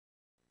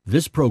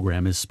This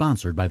program is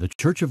sponsored by the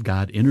Church of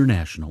God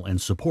International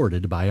and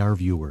supported by our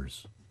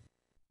viewers.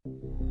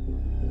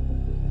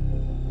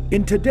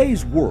 In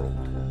today's world,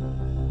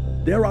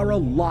 there are a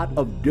lot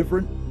of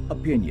different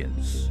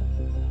opinions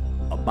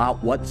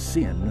about what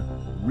sin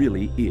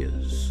really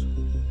is.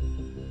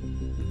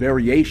 The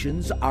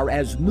variations are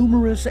as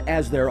numerous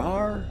as there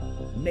are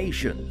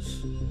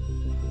nations,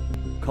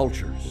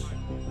 cultures,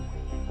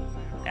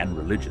 and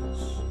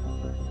religions.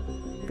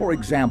 For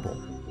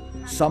example,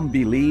 some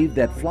believe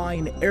that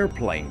flying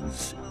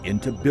airplanes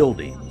into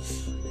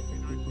buildings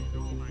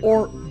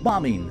or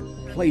bombing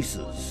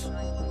places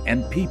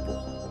and people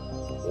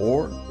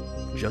or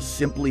just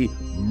simply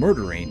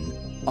murdering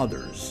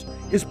others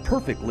is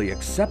perfectly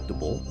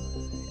acceptable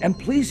and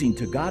pleasing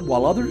to God,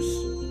 while others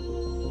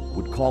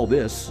would call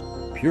this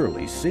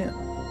purely sin.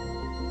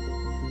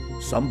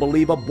 Some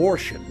believe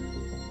abortion,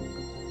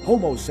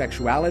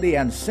 homosexuality,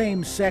 and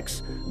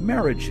same-sex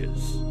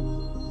marriages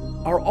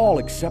are all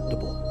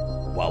acceptable,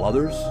 while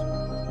others,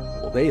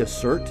 well, they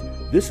assert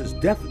this is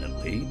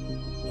definitely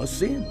a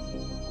sin.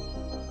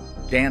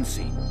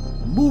 Dancing,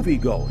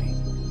 movie-going,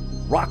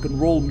 rock and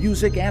roll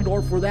music, and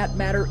or for that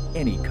matter,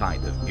 any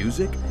kind of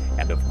music,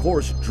 and of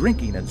course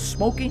drinking and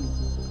smoking,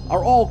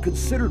 are all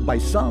considered by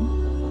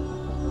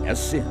some as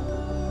sin,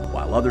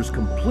 while others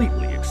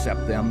completely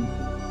accept them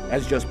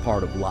as just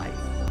part of life.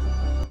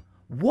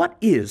 What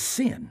is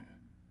sin?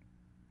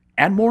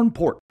 And more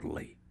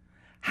importantly,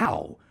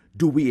 how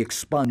do we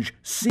expunge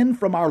sin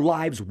from our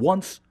lives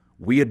once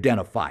we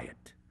identify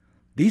it?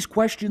 These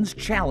questions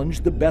challenge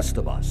the best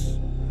of us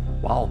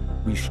while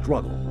we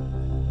struggle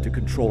to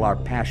control our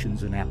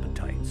passions and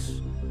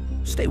appetites.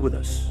 Stay with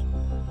us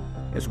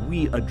as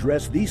we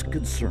address these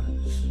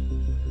concerns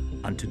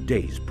on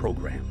today's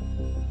program.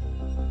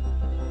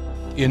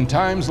 In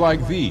times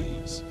like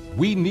these,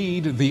 we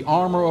need the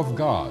armor of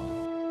God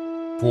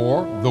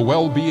for the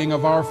well-being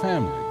of our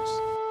families,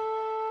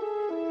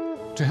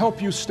 to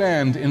help you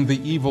stand in the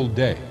evil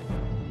day.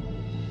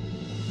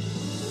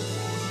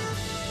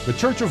 The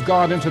Church of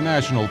God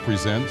International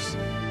presents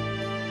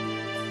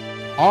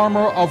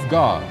Armor of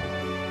God,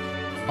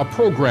 a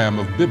program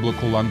of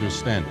biblical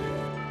understanding.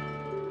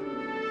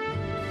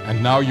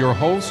 And now your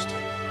host,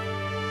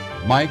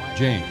 Mike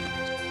James.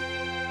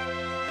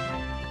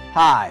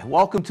 Hi,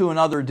 welcome to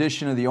another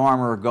edition of the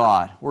Armor of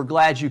God. We're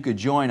glad you could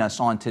join us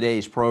on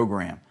today's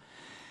program.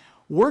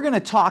 We're going to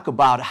talk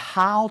about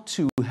how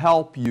to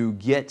help you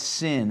get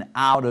sin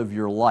out of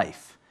your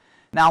life.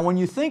 Now, when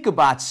you think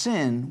about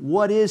sin,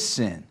 what is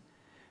sin?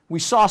 We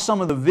saw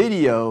some of the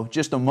video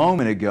just a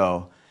moment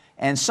ago,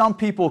 and some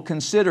people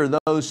consider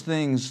those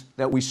things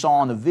that we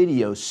saw in the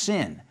video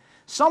sin.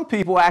 Some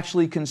people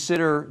actually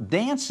consider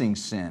dancing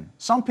sin.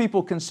 Some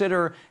people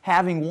consider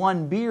having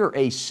one beer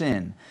a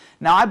sin.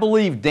 Now, I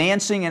believe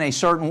dancing in a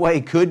certain way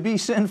could be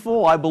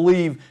sinful. I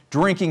believe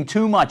drinking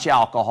too much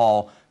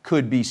alcohol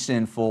could be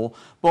sinful.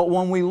 But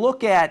when we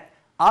look at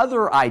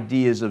other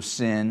ideas of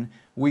sin,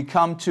 we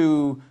come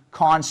to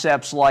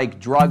concepts like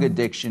drug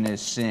addiction is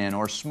sin,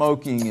 or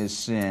smoking is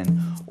sin,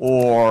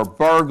 or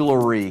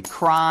burglary,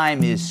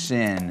 crime is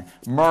sin,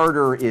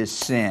 murder is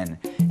sin.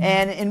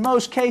 And in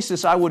most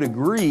cases, I would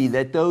agree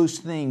that those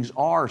things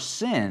are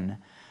sin,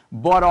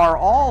 but are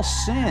all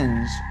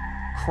sins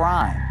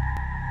crime?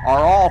 Are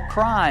all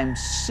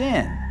crimes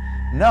sin?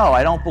 No,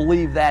 I don't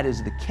believe that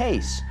is the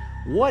case.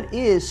 What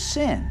is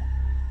sin?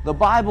 The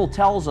Bible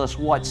tells us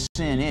what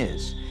sin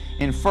is.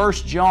 In 1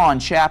 John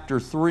chapter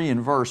 3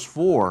 and verse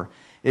 4,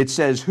 it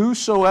says,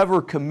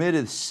 "Whosoever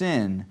committeth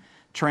sin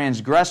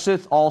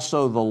transgresseth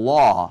also the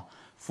law,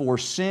 for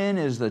sin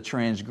is the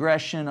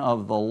transgression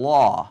of the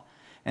law."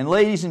 And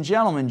ladies and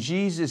gentlemen,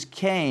 Jesus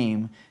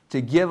came to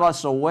give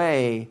us a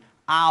way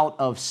out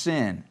of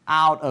sin,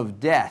 out of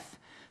death.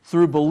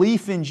 Through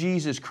belief in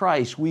Jesus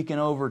Christ, we can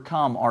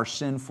overcome our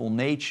sinful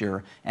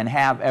nature and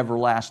have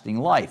everlasting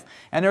life.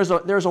 And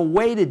there's a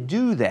way to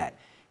do that.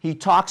 He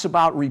talks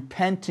about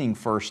repenting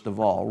first of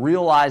all,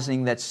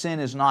 realizing that sin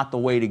is not the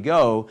way to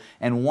go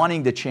and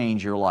wanting to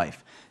change your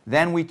life.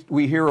 Then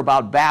we hear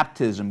about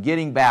baptism,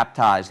 getting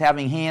baptized,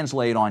 having hands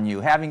laid on you,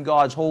 having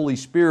God's Holy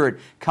Spirit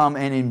come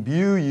and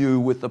imbue you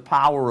with the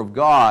power of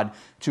God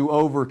to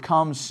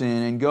overcome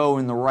sin and go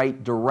in the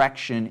right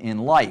direction in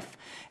life.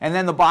 And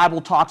then the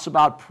Bible talks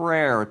about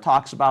prayer, it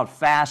talks about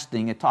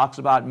fasting, it talks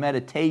about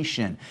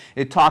meditation,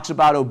 it talks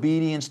about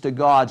obedience to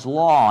God's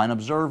law and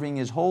observing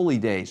His holy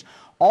days.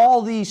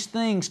 All these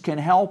things can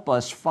help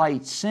us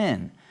fight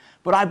sin.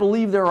 But I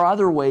believe there are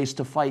other ways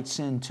to fight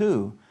sin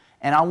too.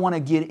 And I want to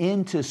get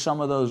into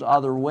some of those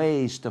other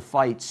ways to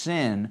fight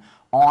sin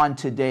on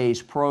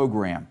today's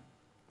program.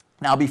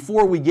 Now,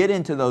 before we get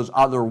into those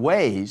other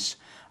ways,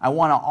 I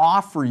want to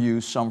offer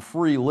you some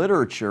free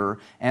literature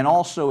and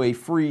also a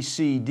free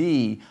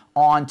CD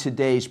on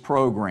today's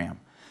program.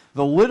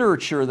 The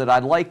literature that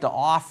I'd like to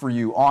offer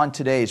you on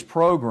today's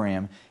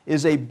program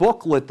is a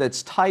booklet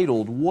that's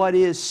titled, "What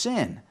is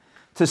Sin?"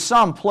 To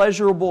some,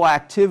 pleasurable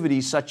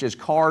activities such as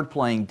card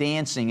playing,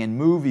 dancing, and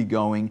movie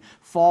going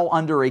fall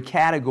under a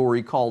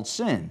category called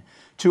sin.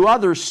 To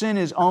others, sin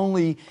is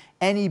only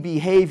any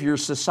behavior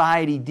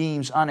society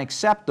deems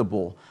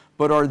unacceptable,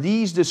 but are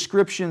these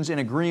descriptions in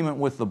agreement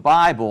with the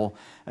Bible?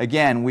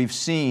 Again, we've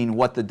seen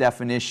what the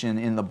definition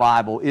in the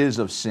Bible is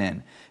of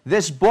sin.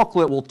 This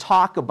booklet will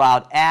talk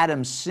about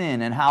Adam's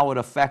sin and how it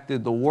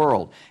affected the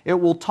world. It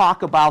will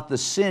talk about the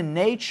sin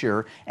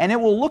nature, and it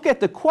will look at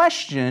the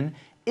question,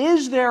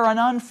 is there an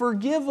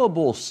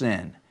unforgivable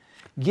sin?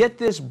 Get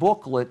this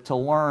booklet to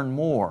learn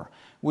more.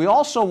 We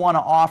also want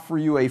to offer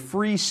you a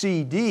free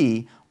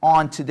CD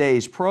on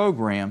today's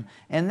program,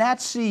 and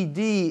that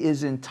CD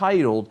is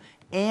entitled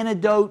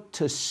Antidote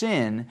to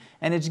Sin,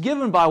 and it's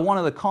given by one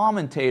of the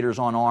commentators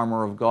on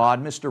Armor of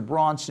God, Mr.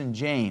 Bronson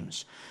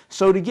James.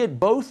 So to get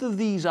both of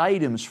these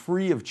items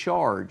free of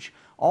charge,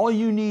 all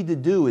you need to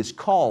do is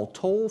call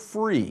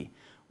toll-free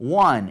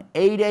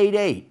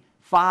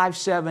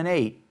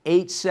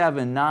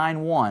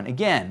 1-888-578-8791.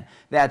 Again,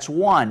 that's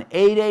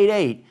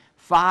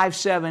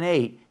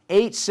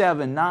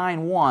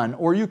 1-888-578-8791,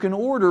 or you can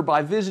order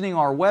by visiting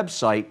our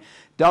website,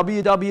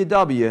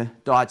 www.cgi.org.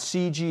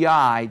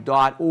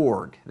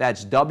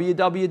 That's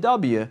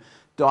www.cgi.org.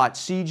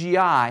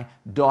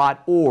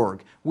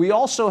 We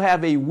also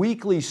have a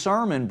weekly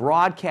sermon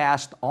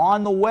broadcast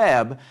on the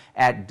web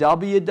at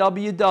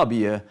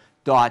www.cgi.org.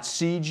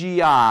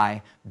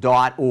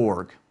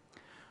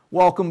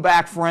 Welcome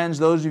back, friends,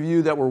 those of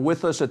you that were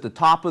with us at the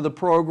top of the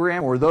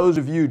program, or those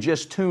of you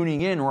just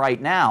tuning in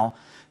right now.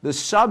 The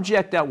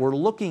subject that we're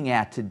looking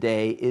at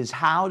today is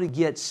how to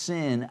get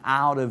sin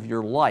out of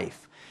your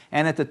life.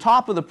 And at the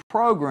top of the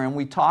program,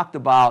 we talked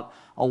about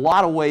a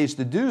lot of ways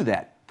to do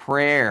that.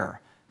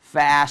 Prayer,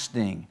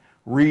 fasting,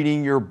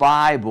 reading your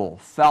Bible,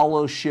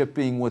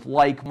 fellowshipping with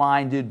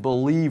like-minded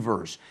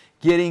believers,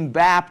 getting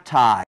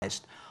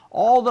baptized.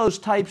 All those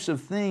types of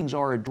things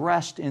are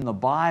addressed in the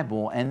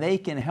Bible, and they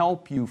can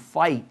help you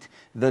fight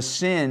the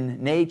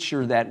sin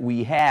nature that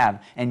we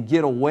have and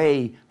get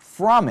away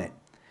from it.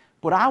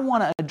 But I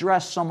want to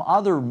address some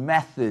other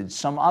methods,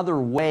 some other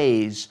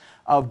ways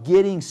of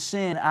getting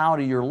sin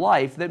out of your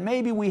life that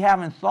maybe we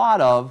haven't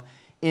thought of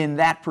in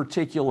that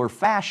particular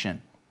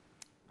fashion.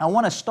 I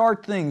want to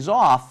start things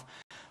off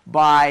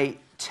by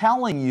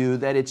telling you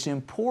that it's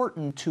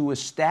important to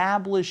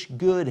establish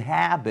good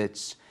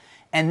habits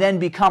and then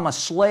become a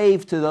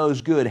slave to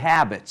those good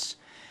habits.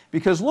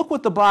 Because look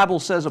what the Bible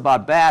says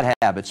about bad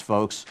habits,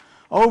 folks.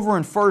 Over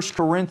in 1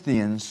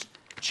 Corinthians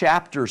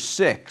chapter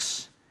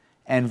 6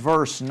 and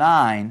verse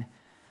 9,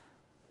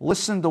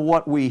 listen to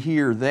what we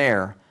hear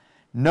there.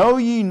 Know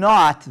ye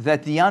not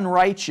that the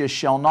unrighteous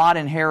shall not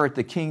inherit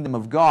the kingdom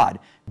of God?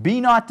 Be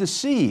not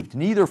deceived,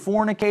 neither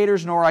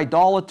fornicators, nor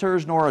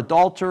idolaters, nor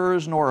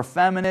adulterers, nor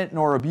effeminate,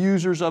 nor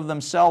abusers of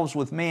themselves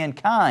with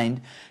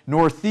mankind,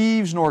 nor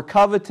thieves, nor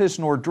covetous,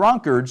 nor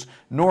drunkards,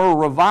 nor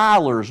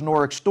revilers,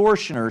 nor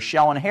extortioners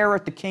shall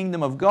inherit the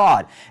kingdom of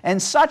God.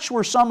 And such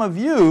were some of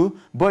you,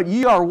 but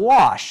ye are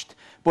washed,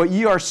 but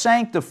ye are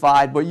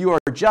sanctified, but you are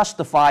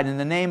justified in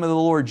the name of the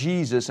Lord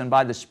Jesus and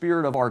by the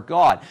Spirit of our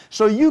God.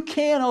 So you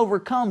can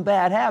overcome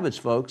bad habits,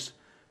 folks.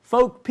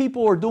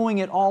 People are doing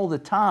it all the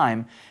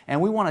time, and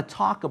we want to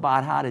talk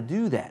about how to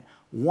do that.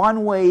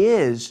 One way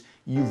is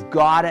you've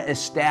got to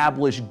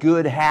establish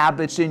good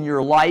habits in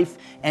your life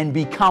and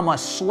become a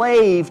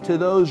slave to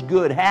those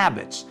good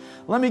habits.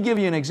 Let me give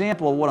you an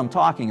example of what I'm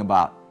talking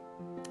about.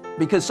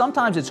 Because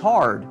sometimes it's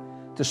hard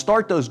to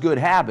start those good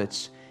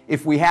habits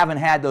if we haven't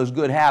had those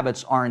good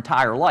habits our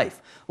entire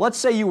life. Let's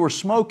say you were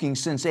smoking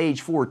since age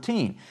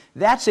 14.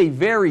 That's a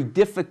very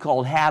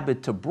difficult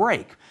habit to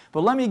break.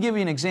 But let me give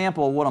you an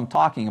example of what I'm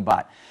talking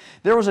about.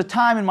 There was a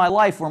time in my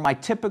life where my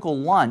typical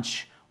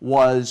lunch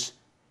was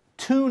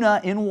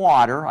tuna in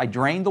water. I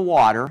drained the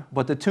water,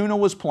 but the tuna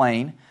was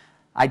plain.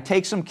 I'd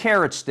take some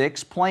carrot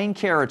sticks, plain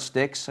carrot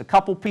sticks, a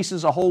couple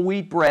pieces of whole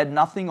wheat bread,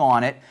 nothing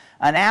on it,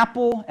 an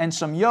apple, and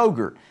some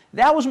yogurt.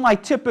 That was my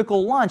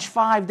typical lunch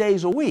 5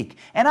 days a week.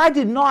 And I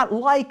did not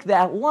like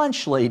that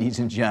lunch, ladies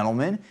and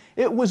gentlemen.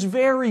 It was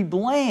very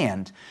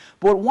bland.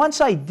 But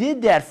once I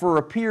did that for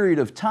a period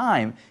of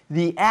time,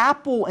 the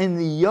apple and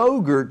the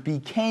yogurt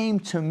became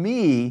to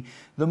me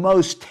the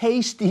most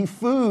tasty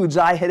foods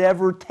I had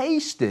ever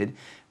tasted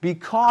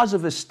because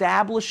of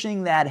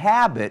establishing that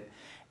habit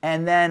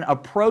and then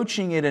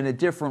approaching it in a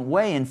different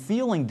way and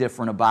feeling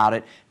different about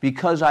it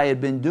because I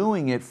had been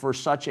doing it for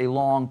such a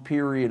long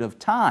period of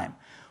time.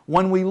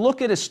 When we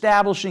look at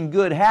establishing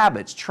good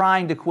habits,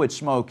 trying to quit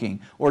smoking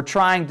or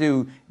trying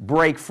to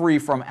break free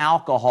from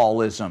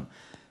alcoholism,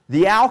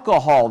 the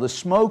alcohol, the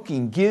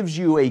smoking gives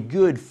you a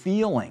good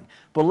feeling.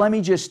 But let me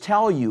just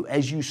tell you,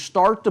 as you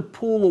start to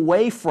pull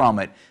away from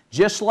it,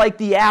 just like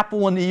the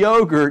apple and the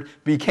yogurt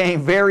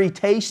became very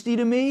tasty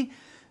to me,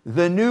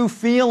 the new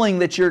feeling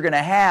that you're going to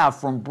have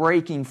from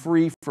breaking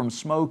free from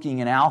smoking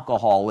and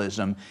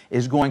alcoholism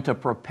is going to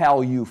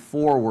propel you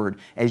forward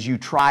as you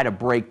try to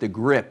break the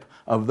grip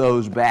of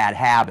those bad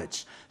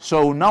habits.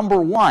 So number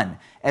one,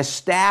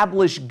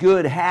 establish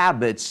good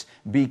habits,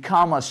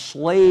 become a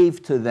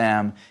slave to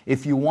them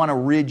if you want to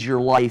rid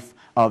your life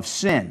of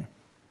sin.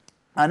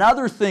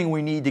 Another thing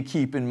we need to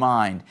keep in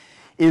mind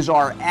is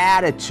our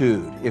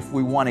attitude if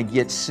we want to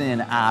get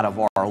sin out of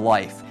our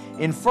life.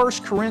 In 1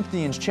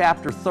 Corinthians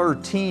chapter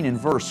 13 and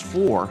verse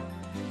 4,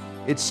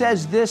 it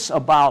says this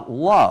about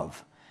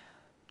love.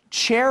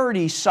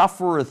 Charity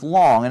suffereth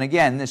long, and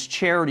again, this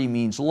charity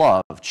means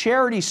love.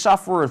 Charity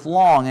suffereth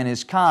long and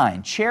is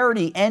kind.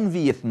 Charity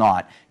envieth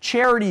not.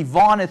 Charity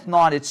vaunteth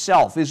not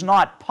itself, is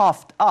not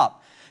puffed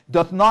up,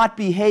 doth not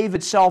behave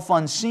itself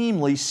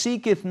unseemly,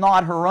 seeketh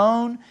not her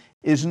own,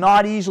 is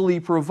not easily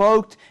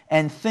provoked,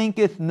 and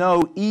thinketh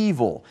no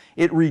evil.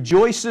 It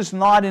rejoiceth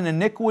not in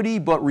iniquity,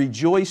 but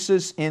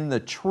rejoiceth in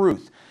the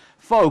truth.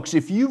 Folks,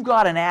 if you've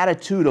got an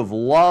attitude of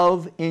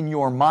love in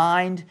your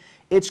mind,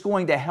 it's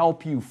going to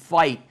help you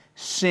fight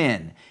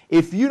sin.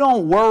 If you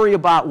don't worry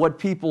about what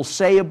people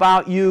say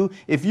about you,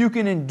 if you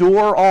can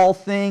endure all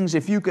things,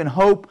 if you can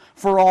hope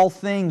for all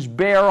things,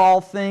 bear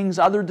all things,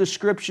 other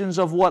descriptions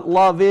of what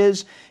love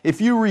is, if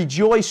you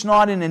rejoice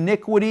not in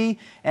iniquity,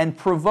 and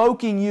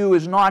provoking you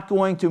is not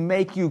going to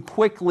make you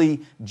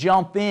quickly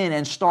jump in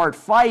and start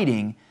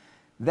fighting,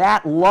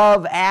 that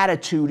love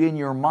attitude in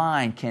your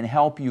mind can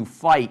help you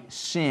fight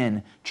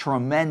sin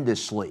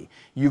tremendously.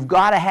 You've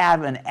got to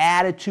have an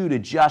attitude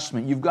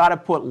adjustment. You've got to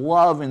put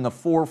love in the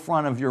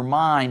forefront of your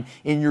mind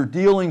in your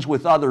dealings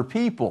with other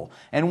people.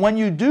 And when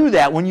you do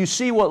that, when you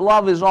see what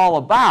love is all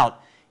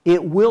about,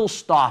 it will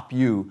stop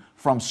you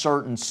from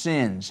certain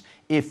sins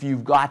if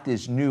you've got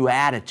this new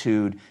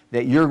attitude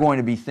that you're going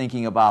to be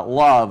thinking about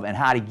love and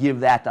how to give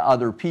that to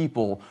other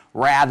people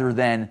rather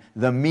than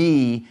the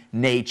me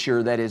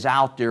nature that is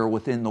out there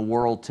within the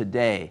world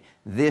today.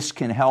 This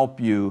can help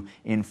you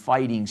in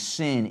fighting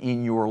sin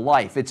in your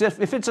life.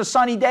 If it's a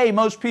sunny day,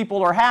 most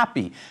people are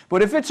happy.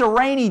 But if it's a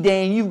rainy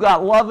day and you've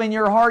got love in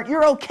your heart,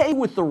 you're okay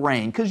with the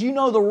rain because you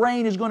know the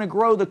rain is going to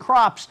grow the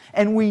crops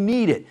and we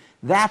need it.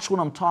 That's what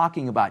I'm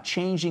talking about,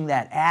 changing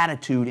that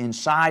attitude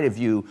inside of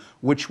you,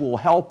 which will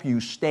help you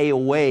stay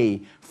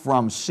away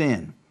from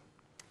sin.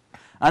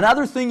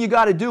 Another thing you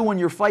got to do when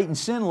you're fighting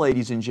sin,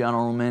 ladies and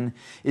gentlemen,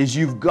 is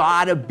you've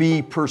got to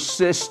be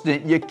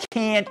persistent. You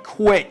can't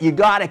quit. You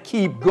got to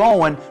keep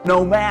going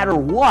no matter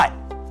what.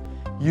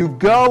 You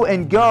go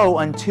and go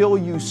until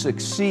you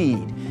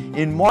succeed.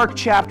 In Mark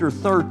chapter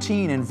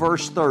 13 and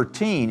verse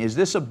 13, is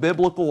this a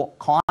biblical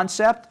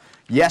concept?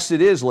 Yes,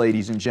 it is,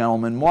 ladies and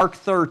gentlemen. Mark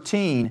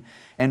 13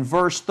 and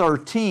verse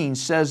 13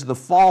 says the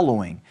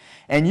following,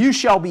 "And you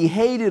shall be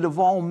hated of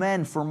all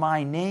men for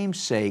my name's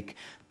sake,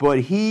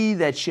 but he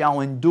that shall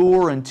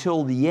endure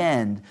until the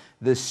end,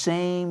 the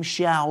same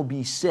shall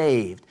be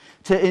saved."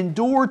 To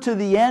endure to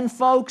the end,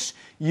 folks,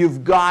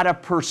 you've got to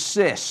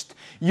persist.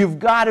 You've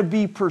got to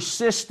be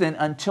persistent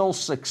until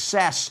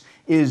success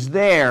is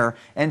there,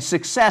 and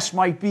success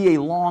might be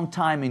a long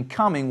time in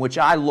coming, which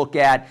I look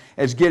at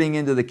as getting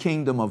into the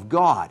kingdom of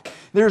God.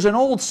 There's an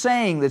old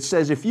saying that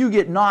says if you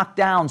get knocked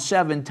down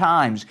 7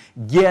 times,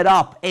 get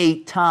up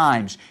 8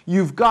 times.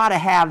 You've got to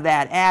have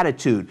that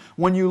attitude.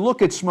 When you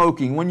look at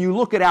smoking, when you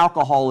look at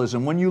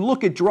alcoholism, when you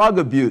look at drug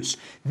abuse,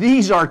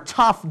 these are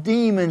tough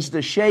demons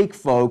to shake,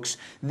 folks.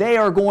 They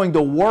are going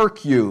to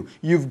work you.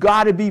 You've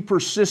got to be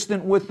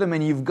persistent with them,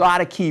 and you've got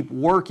to keep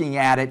working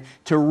at it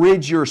to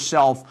rid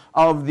yourself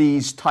of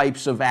these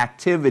types of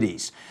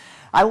activities.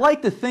 I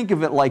like to think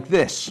of it like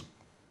this.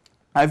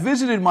 I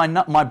visited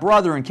my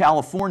brother in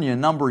California a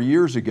number of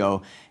years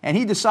ago, and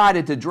he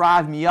decided to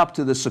drive me up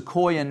to the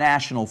Sequoia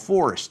National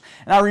Forest.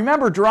 And I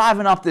remember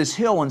driving up this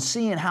hill and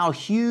seeing how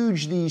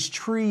huge these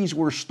trees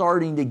were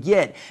starting to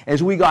get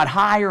as we got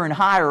higher and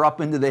higher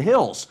up into the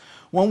hills.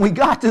 When we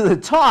got to the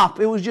top,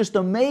 it was just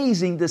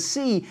amazing to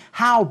see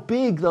how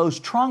big those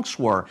trunks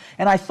were.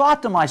 And I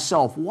thought to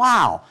myself,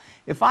 wow,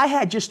 if I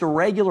had just a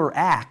regular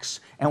axe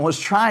and was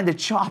trying to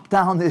chop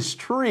down this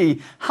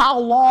tree, how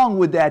long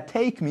would that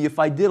take me if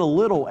I did a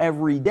little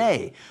every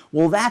day?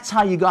 Well, that's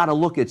how you got to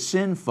look at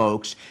sin,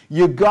 folks.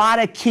 You got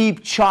to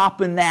keep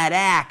chopping that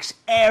axe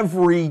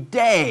every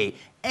day.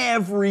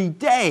 Every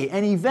day,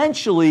 and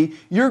eventually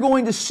you're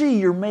going to see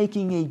you're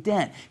making a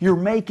dent, you're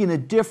making a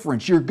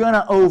difference, you're going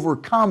to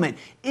overcome it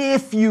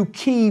if you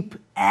keep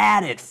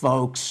at it,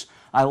 folks.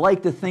 I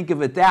like to think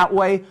of it that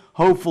way.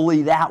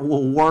 Hopefully that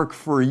will work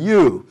for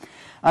you.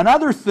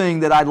 Another thing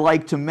that I'd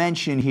like to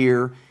mention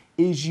here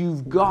is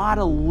you've got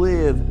to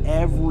live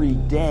every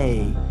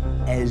day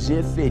as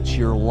if it's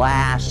your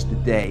last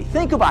day.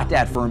 Think about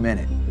that for a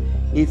minute.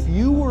 If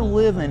you were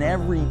living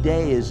every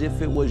day as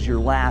if it was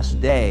your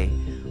last day,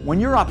 when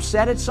you're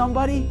upset at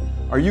somebody,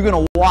 are you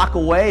going to walk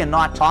away and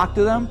not talk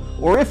to them?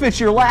 Or if it's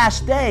your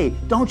last day,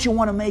 don't you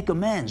want to make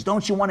amends?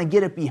 Don't you want to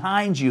get it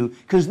behind you?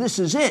 Because this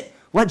is it.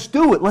 Let's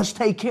do it. Let's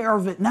take care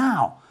of it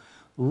now.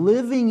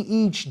 Living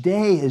each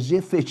day as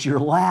if it's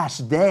your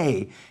last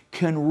day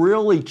can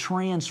really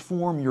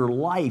transform your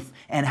life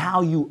and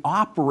how you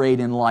operate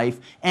in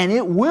life, and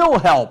it will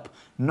help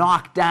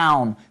knock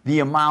down the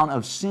amount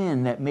of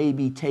sin that may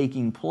be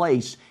taking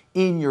place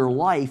in your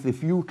life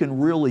if you can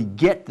really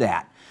get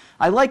that.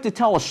 I'd like to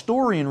tell a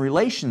story in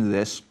relation to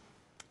this.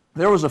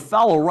 There was a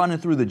fellow running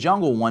through the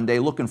jungle one day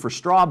looking for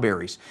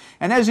strawberries.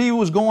 And as he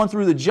was going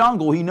through the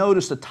jungle, he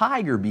noticed a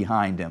tiger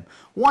behind him.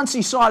 Once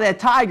he saw that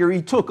tiger,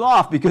 he took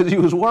off because he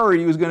was worried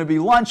he was going to be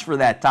lunch for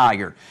that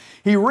tiger.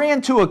 He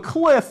ran to a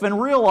cliff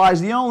and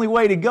realized the only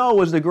way to go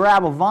was to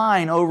grab a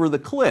vine over the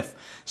cliff.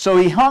 So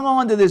he hung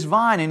onto this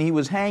vine and he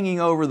was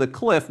hanging over the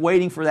cliff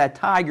waiting for that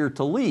tiger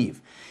to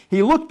leave.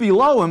 He looked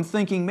below him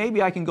thinking,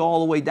 maybe I can go all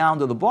the way down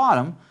to the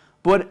bottom,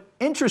 but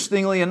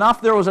interestingly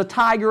enough, there was a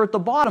tiger at the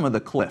bottom of the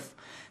cliff.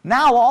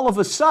 Now all of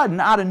a sudden,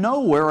 out of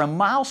nowhere, a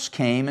mouse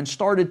came and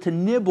started to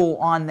nibble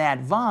on that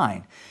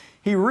vine.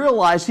 He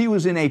realized he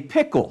was in a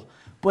pickle.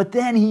 But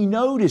then he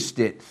noticed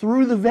it.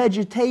 Through the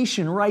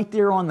vegetation right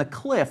there on the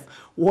cliff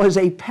was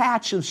a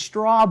patch of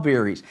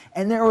strawberries.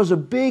 And there was a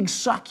big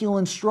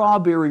succulent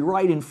strawberry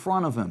right in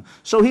front of him.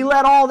 So he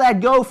let all that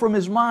go from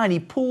his mind.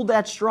 He pulled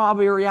that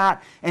strawberry out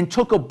and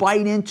took a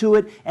bite into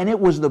it, and it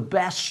was the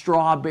best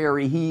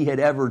strawberry he had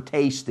ever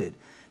tasted.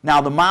 Now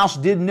the mouse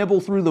did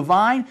nibble through the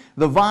vine.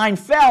 The vine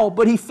fell,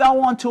 but he fell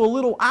onto a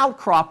little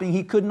outcropping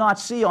he could not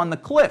see on the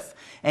cliff.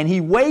 And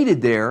he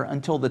waited there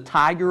until the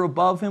tiger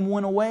above him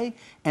went away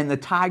and the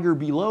tiger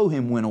below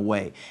him went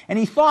away. And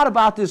he thought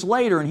about this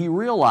later and he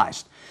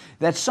realized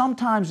that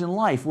sometimes in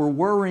life we're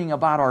worrying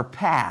about our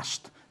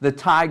past, the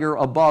tiger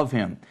above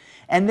him.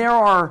 And there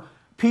are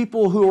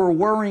people who are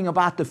worrying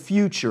about the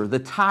future, the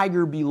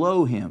tiger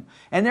below him.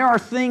 And there are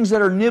things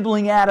that are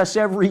nibbling at us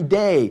every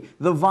day,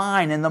 the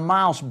vine and the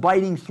mouse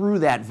biting through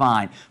that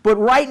vine. But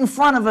right in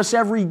front of us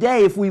every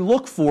day, if we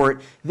look for it,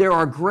 there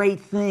are great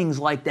things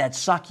like that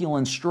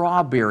succulent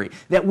strawberry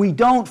that we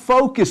don't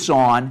focus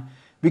on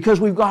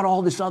because we've got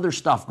all this other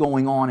stuff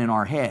going on in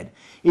our head.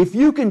 If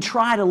you can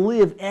try to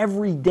live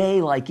every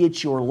day like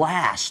it's your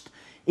last,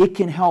 it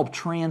can help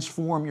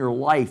transform your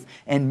life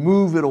and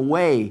move it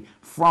away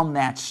from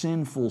that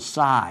sinful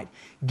side.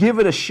 Give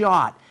it a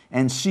shot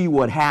and see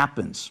what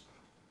happens.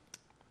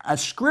 A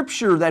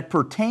scripture that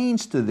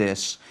pertains to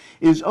this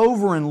is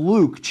over in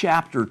Luke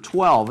chapter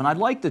 12, and I'd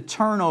like to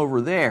turn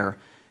over there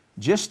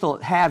just to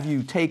have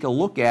you take a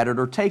look at it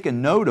or take a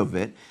note of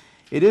it.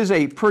 It is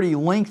a pretty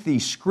lengthy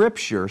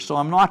scripture, so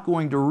I'm not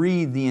going to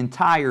read the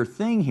entire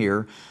thing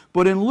here,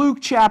 but in Luke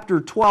chapter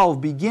 12,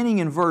 beginning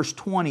in verse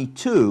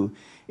 22,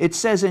 it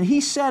says, "And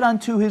he said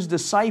unto his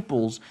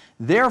disciples,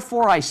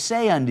 Therefore I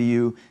say unto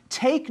you,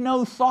 take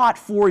no thought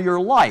for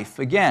your life."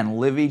 Again,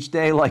 live each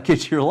day like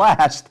it's your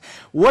last.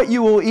 "What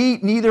you will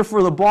eat, neither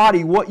for the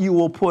body what you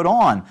will put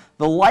on.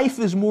 The life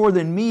is more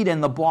than meat,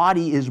 and the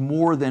body is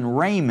more than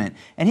raiment."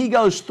 And he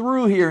goes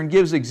through here and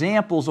gives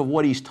examples of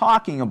what he's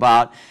talking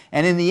about.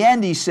 And in the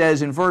end he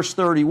says in verse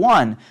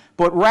 31,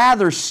 "But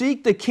rather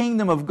seek the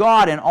kingdom of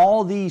God, and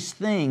all these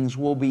things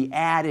will be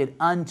added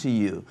unto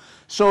you."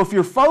 So if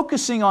you're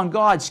focusing on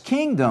God's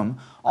kingdom,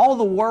 all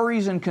the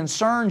worries and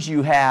concerns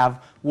you have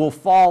will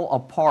fall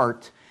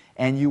apart,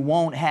 and you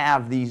won't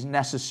have these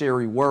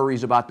necessary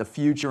worries about the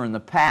future and the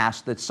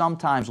past that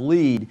sometimes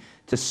lead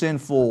to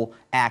sinful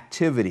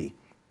activity.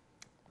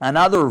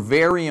 Another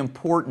very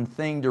important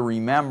thing to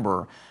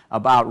remember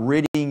about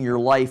ridding your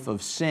life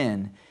of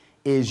sin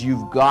is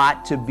you've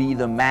got to be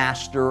the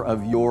master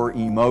of your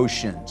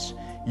emotions.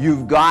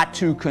 You've got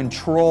to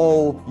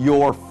control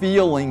your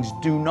feelings.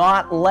 Do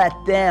not let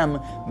them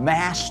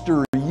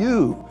master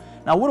you.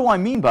 Now, what do I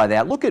mean by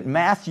that? Look at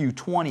Matthew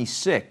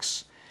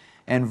 26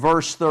 and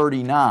verse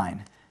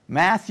 39.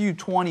 Matthew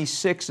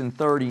 26 and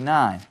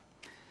 39.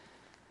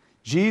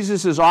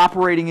 Jesus is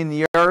operating in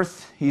the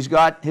earth. He's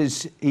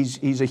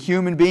a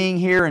human being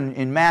here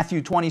in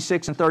Matthew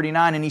 26 and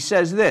 39, and he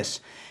says this,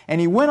 "And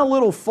he went a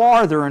little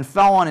farther and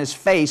fell on his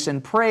face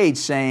and prayed,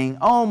 saying,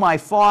 O my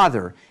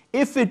Father,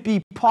 if it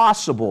be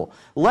possible,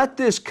 let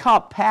this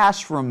cup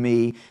pass from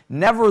me.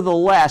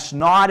 Nevertheless,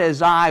 not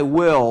as I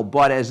will,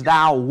 but as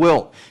thou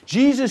wilt."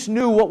 Jesus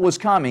knew what was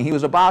coming. He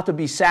was about to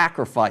be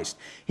sacrificed.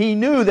 He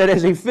knew that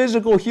as a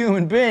physical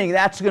human being,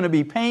 that's going to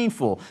be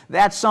painful.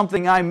 That's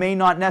something I may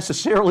not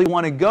necessarily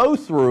want to go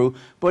through,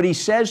 but he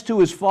says to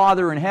his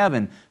Father in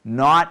heaven,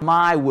 "Not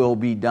my will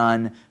be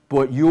done,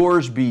 but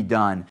yours be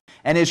done."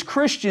 And as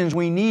Christians,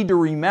 we need to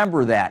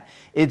remember that.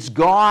 It's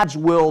God's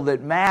will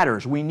that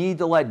matters. We need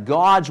to let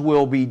God's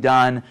will be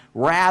done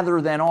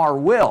rather than our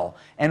will.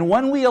 And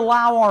when we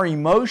allow our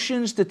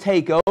emotions to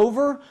take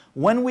over,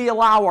 when we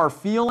allow our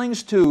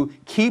feelings to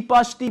keep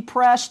us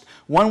depressed,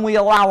 when we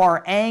allow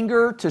our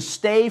anger to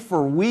stay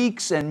for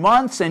weeks and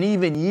months and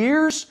even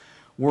years,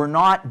 we're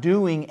not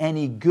doing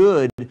any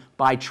good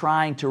by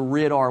trying to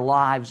rid our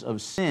lives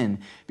of sin,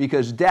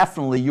 because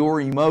definitely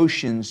your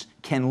emotions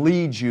can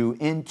lead you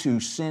into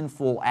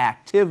sinful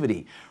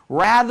activity.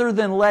 Rather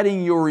than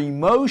letting your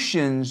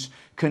emotions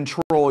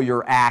control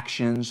your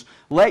actions,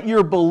 let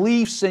your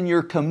beliefs and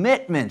your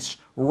commitments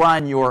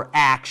run your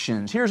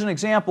actions. Here's an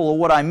example of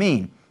what I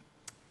mean.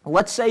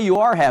 Let's say you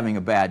are having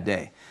a bad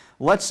day.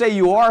 Let's say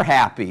you are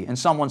happy and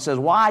someone says,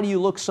 "Why do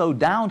you look so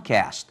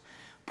downcast?"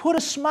 Put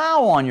a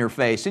smile on your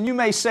face. And you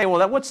may say,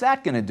 "Well, what's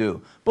that going to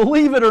do?"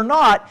 Believe it or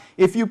not,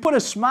 if you put a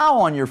smile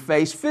on your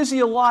face,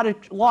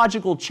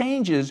 physiological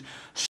changes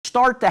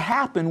start to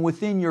happen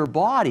within your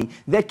body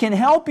that can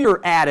help your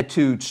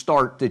attitude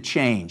start to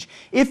change.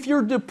 If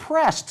you're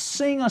depressed,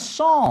 sing a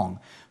song.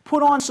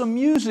 Put on some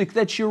music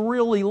that you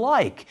really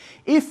like.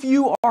 If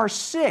you are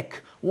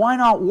sick, why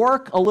not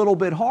work a little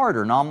bit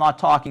harder? Now, I'm not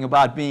talking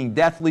about being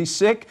deathly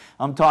sick.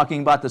 I'm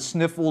talking about the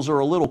sniffles or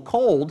a little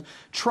cold.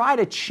 Try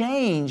to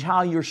change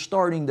how you're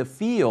starting to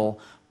feel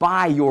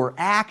by your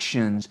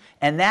actions,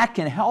 and that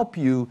can help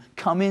you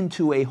come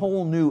into a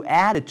whole new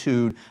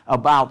attitude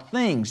about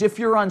things. If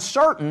you're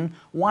uncertain,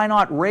 why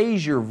not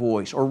raise your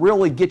voice or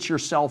really get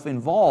yourself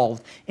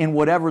involved in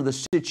whatever the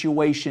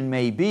situation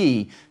may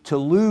be to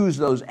lose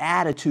those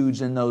attitudes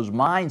and those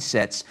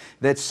mindsets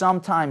that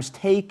sometimes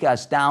take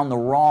us down the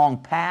wrong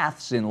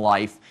paths in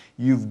life.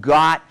 You've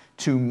got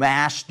to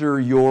master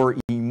your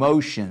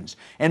emotions.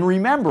 And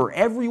remember,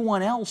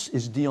 everyone else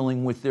is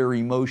dealing with their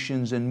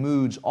emotions and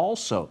moods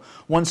also.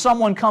 When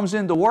someone comes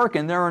into work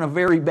and they're in a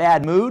very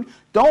bad mood,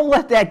 don't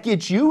let that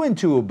get you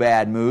into a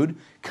bad mood.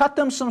 Cut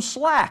them some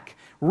slack.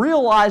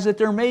 Realize that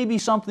there may be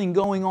something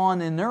going on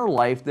in their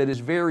life that is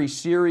very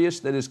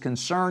serious, that is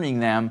concerning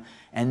them,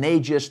 and they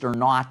just are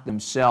not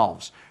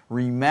themselves.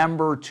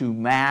 Remember to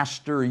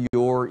master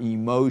your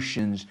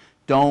emotions.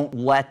 Don't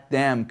let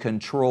them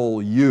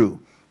control you.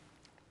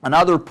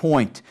 Another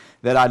point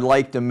that I'd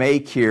like to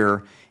make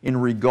here in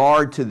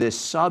regard to this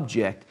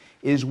subject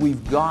is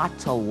we've got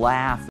to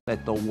laugh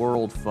at the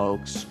world,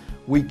 folks.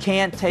 We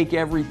can't take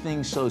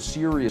everything so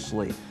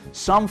seriously.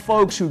 Some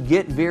folks who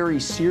get very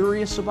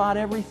serious about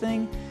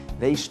everything,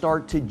 they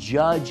start to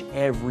judge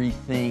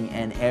everything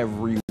and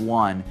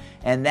everyone.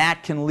 And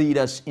that can lead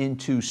us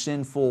into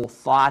sinful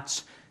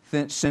thoughts,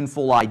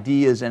 sinful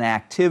ideas and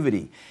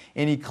activity.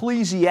 In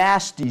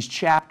Ecclesiastes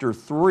chapter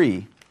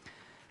 3,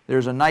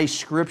 there's a nice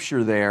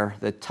scripture there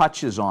that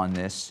touches on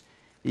this.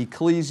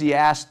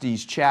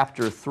 Ecclesiastes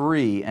chapter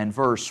 3 and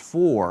verse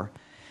 4.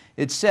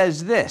 It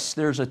says this,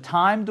 there's a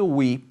time to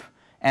weep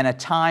and a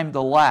time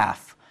to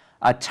laugh,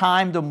 a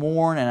time to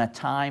mourn and a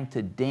time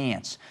to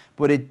dance.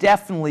 But it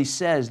definitely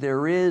says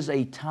there is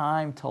a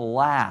time to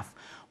laugh.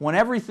 When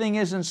everything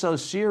isn't so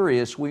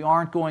serious, we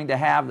aren't going to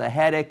have the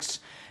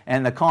headaches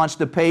and the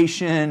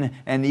constipation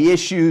and the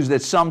issues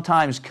that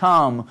sometimes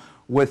come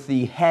with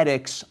the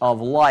headaches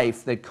of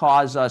life that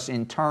cause us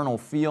internal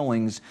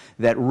feelings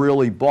that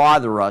really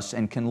bother us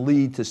and can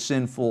lead to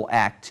sinful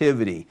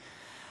activity.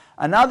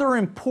 Another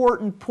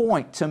important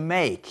point to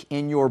make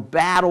in your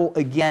battle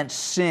against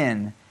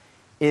sin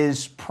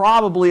is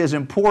probably as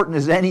important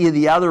as any of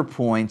the other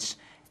points.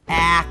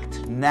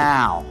 Act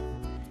now.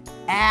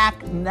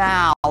 Act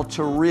now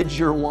to rid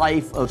your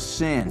life of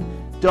sin.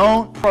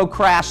 Don't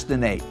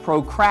procrastinate.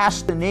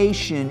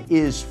 Procrastination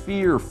is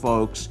fear,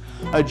 folks.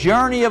 A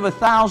journey of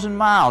 1,000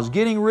 miles,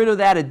 getting rid of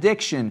that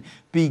addiction,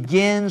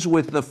 begins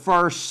with the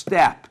first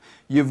step.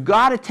 You've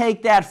got to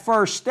take that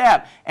first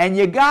step, and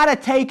you got to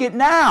take it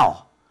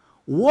now.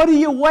 What are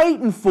you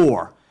waiting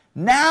for?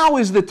 Now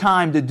is the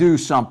time to do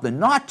something,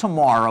 not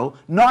tomorrow,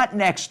 not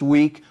next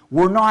week.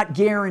 We're not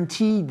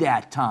guaranteed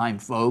that time,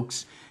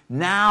 folks.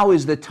 Now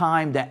is the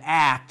time to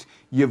act.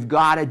 You've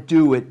got to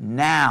do it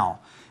now.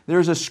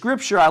 There's a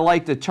scripture I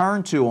like to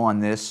turn to on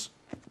this.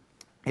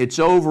 It's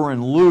over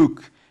in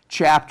Luke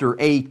chapter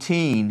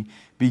 18,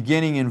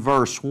 beginning in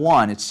verse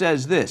 1. It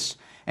says this,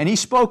 "And he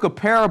spoke a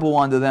parable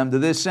unto them to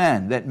this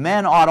end, that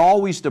men ought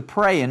always to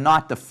pray and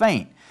not to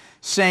faint,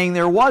 saying,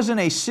 There was in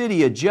a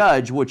city a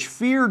judge which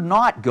feared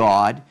not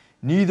God,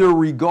 neither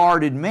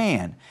regarded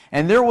man.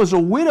 And there was a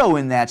widow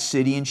in that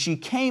city, and she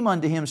came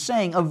unto him,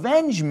 saying,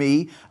 Avenge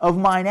me of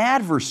mine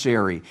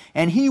adversary.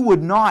 And he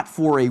would not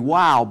for a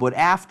while, but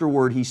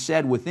afterward he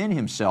said within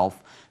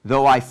himself,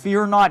 Though I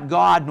fear not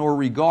God nor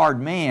regard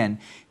man,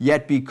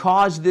 yet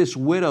because this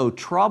widow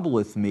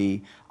troubleth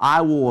me,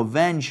 I will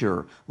avenge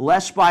her,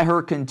 lest by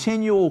her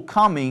continual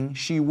coming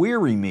she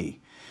weary me.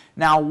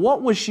 Now,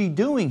 what was she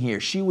doing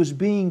here? She was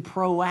being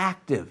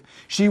proactive.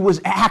 She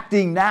was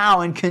acting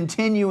now and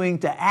continuing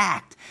to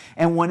act.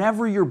 And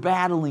whenever you're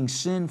battling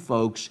sin,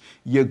 folks,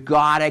 you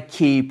gotta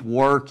keep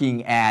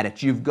working at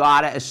it. You've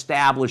gotta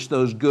establish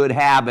those good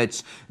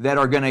habits that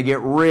are gonna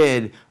get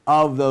rid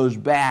of those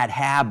bad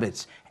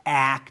habits.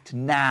 Act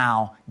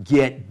now,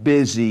 get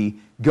busy,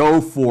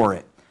 go for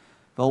it.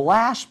 The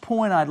last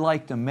point I'd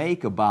like to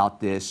make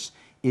about this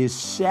is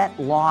set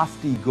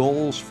lofty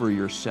goals for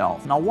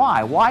yourself. Now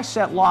why? Why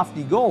set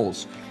lofty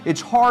goals?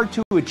 It's hard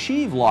to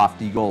achieve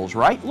lofty goals,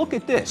 right? Look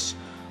at this.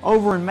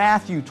 Over in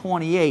Matthew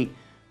 28,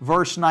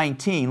 verse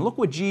 19, look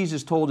what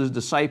Jesus told His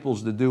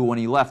disciples to do when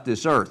He left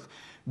this earth.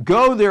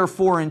 Go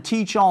therefore and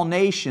teach all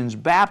nations,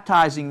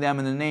 baptizing them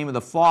in the name of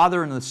the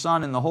Father and the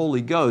Son and the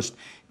Holy Ghost,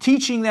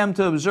 teaching them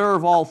to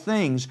observe all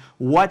things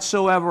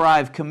whatsoever I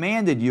have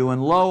commanded you,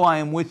 and lo, I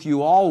am with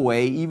you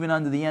always, even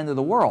unto the end of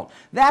the world.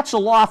 That's a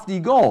lofty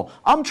goal.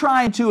 I'm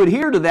trying to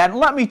adhere to that, and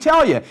let me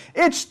tell you,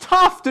 it's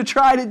tough to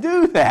try to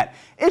do that.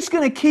 It's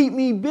going to keep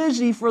me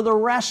busy for the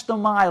rest of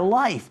my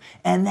life,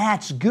 and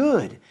that's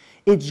good.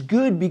 It's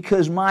good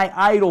because my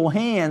idle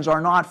hands are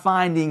not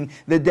finding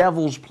the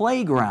devil's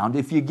playground,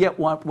 if you get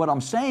what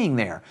I'm saying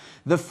there.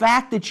 The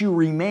fact that you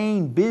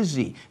remain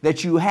busy,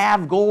 that you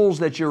have goals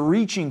that you're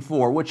reaching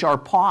for, which are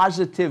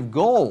positive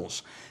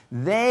goals,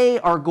 they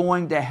are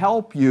going to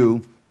help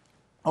you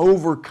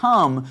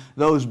overcome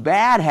those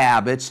bad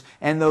habits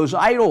and those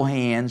idle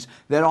hands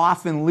that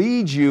often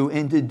lead you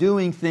into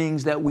doing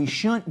things that we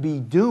shouldn't be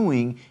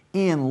doing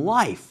in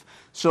life.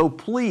 So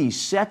please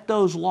set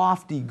those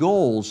lofty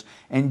goals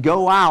and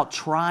go out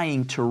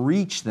trying to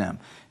reach them.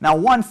 Now,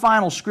 one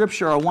final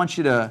scripture I want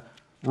you to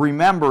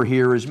remember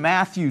here is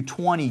Matthew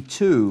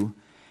 22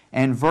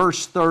 and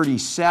verse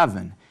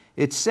 37.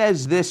 It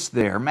says this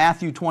there,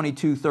 Matthew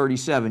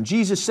 22:37.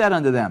 Jesus said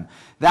unto them,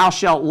 Thou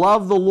shalt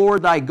love the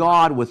Lord thy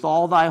God with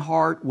all thy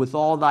heart, with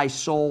all thy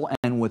soul,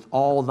 and with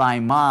all thy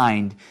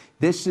mind.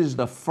 This is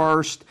the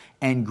first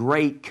and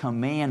great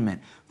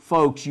commandment.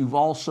 Folks, you've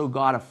also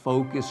got to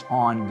focus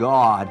on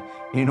God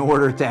in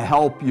order to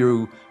help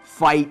you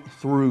fight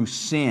through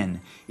sin.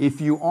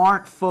 If you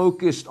aren't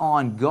focused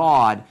on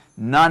God,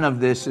 none of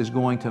this is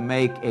going to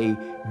make a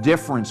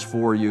difference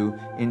for you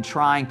in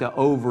trying to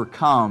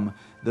overcome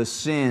the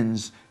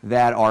sins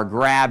that are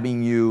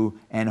grabbing you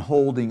and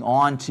holding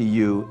on to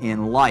you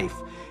in life.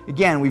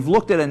 Again, we've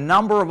looked at a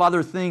number of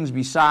other things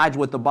besides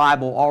what the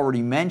Bible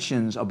already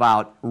mentions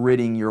about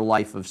ridding your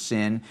life of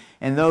sin,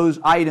 and those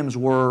items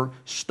were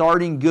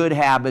starting good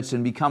habits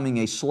and becoming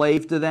a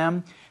slave to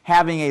them,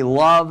 having a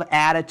love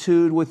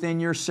attitude within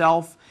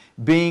yourself,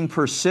 being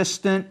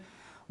persistent,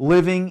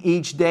 living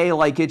each day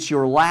like it's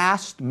your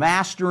last,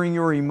 mastering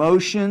your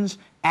emotions,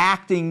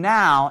 acting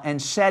now,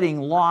 and setting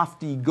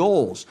lofty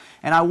goals.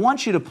 And I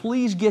want you to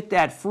please get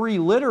that free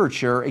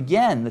literature.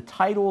 Again, the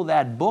title of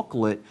that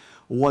booklet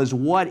was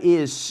What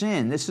is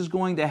Sin? This is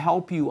going to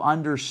help you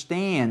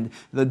understand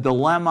the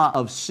dilemma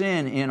of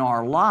sin in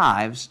our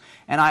lives.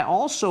 And I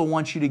also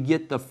want you to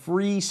get the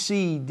free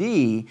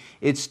CD.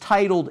 It's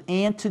titled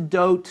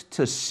Antidote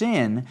to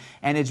Sin,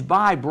 and it's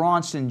by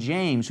Bronson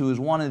James, who is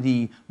one of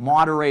the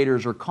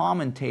moderators or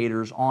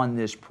commentators on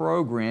this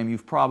program.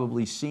 You've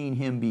probably seen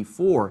him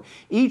before.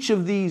 Each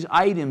of these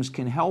items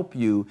can help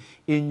you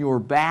in your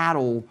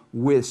battle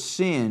with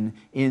sin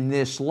in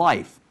this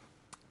life.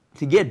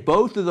 To get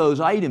both of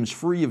those items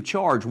free of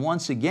charge,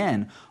 once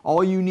again,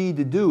 all you need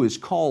to do is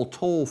call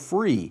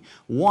toll-free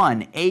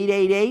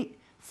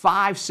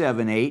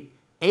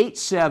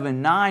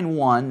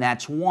 1-888-578-8791.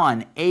 That's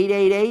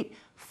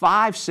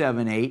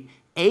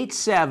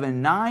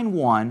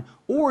 1-888-578-8791.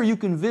 Or you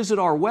can visit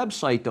our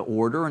website to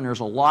order, and there's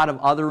a lot of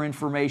other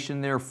information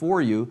there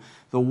for you.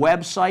 The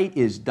website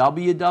is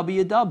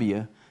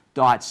www.cgi.org.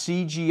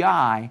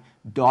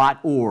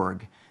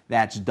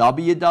 That's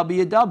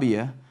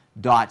www.cgi.org.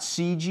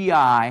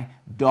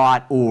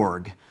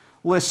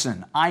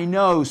 Listen, I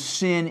know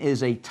sin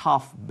is a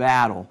tough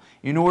battle.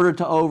 In order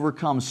to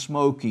overcome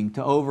smoking,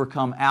 to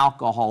overcome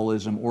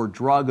alcoholism or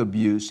drug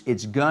abuse,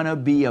 it's going to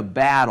be a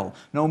battle.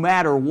 No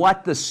matter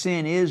what the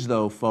sin is,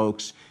 though,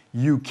 folks,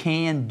 you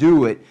can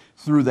do it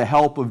through the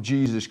help of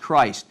Jesus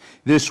Christ.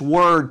 This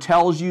word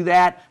tells you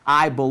that.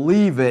 I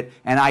believe it,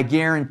 and I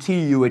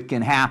guarantee you it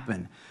can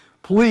happen.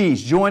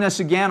 Please join us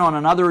again on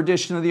another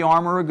edition of the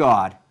Armor of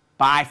God.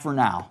 Bye for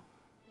now.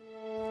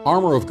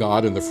 Armor of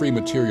God and the free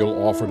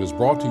material offered is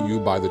brought to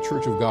you by the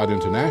Church of God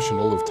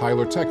International of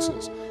Tyler,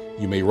 Texas.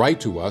 You may write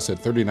to us at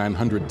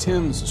 3900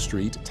 Thames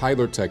Street,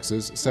 Tyler,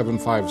 Texas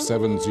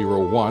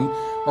 75701,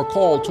 or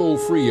call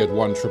toll-free at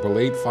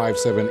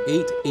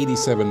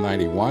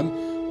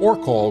 1-888-578-8791, or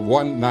call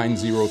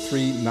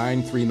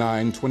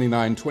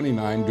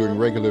 1-903-939-2929 during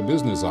regular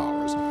business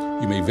hours.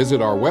 You may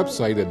visit our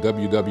website at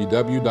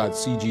www.cgi.org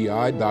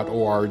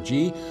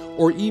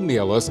or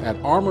email us at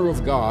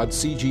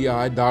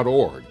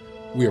armorofgodcgi.org.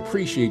 We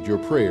appreciate your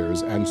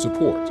prayers and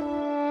support.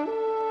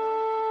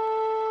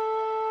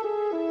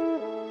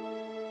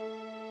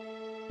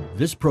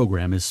 This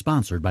program is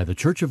sponsored by the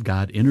Church of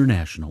God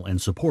International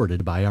and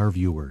supported by our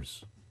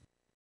viewers.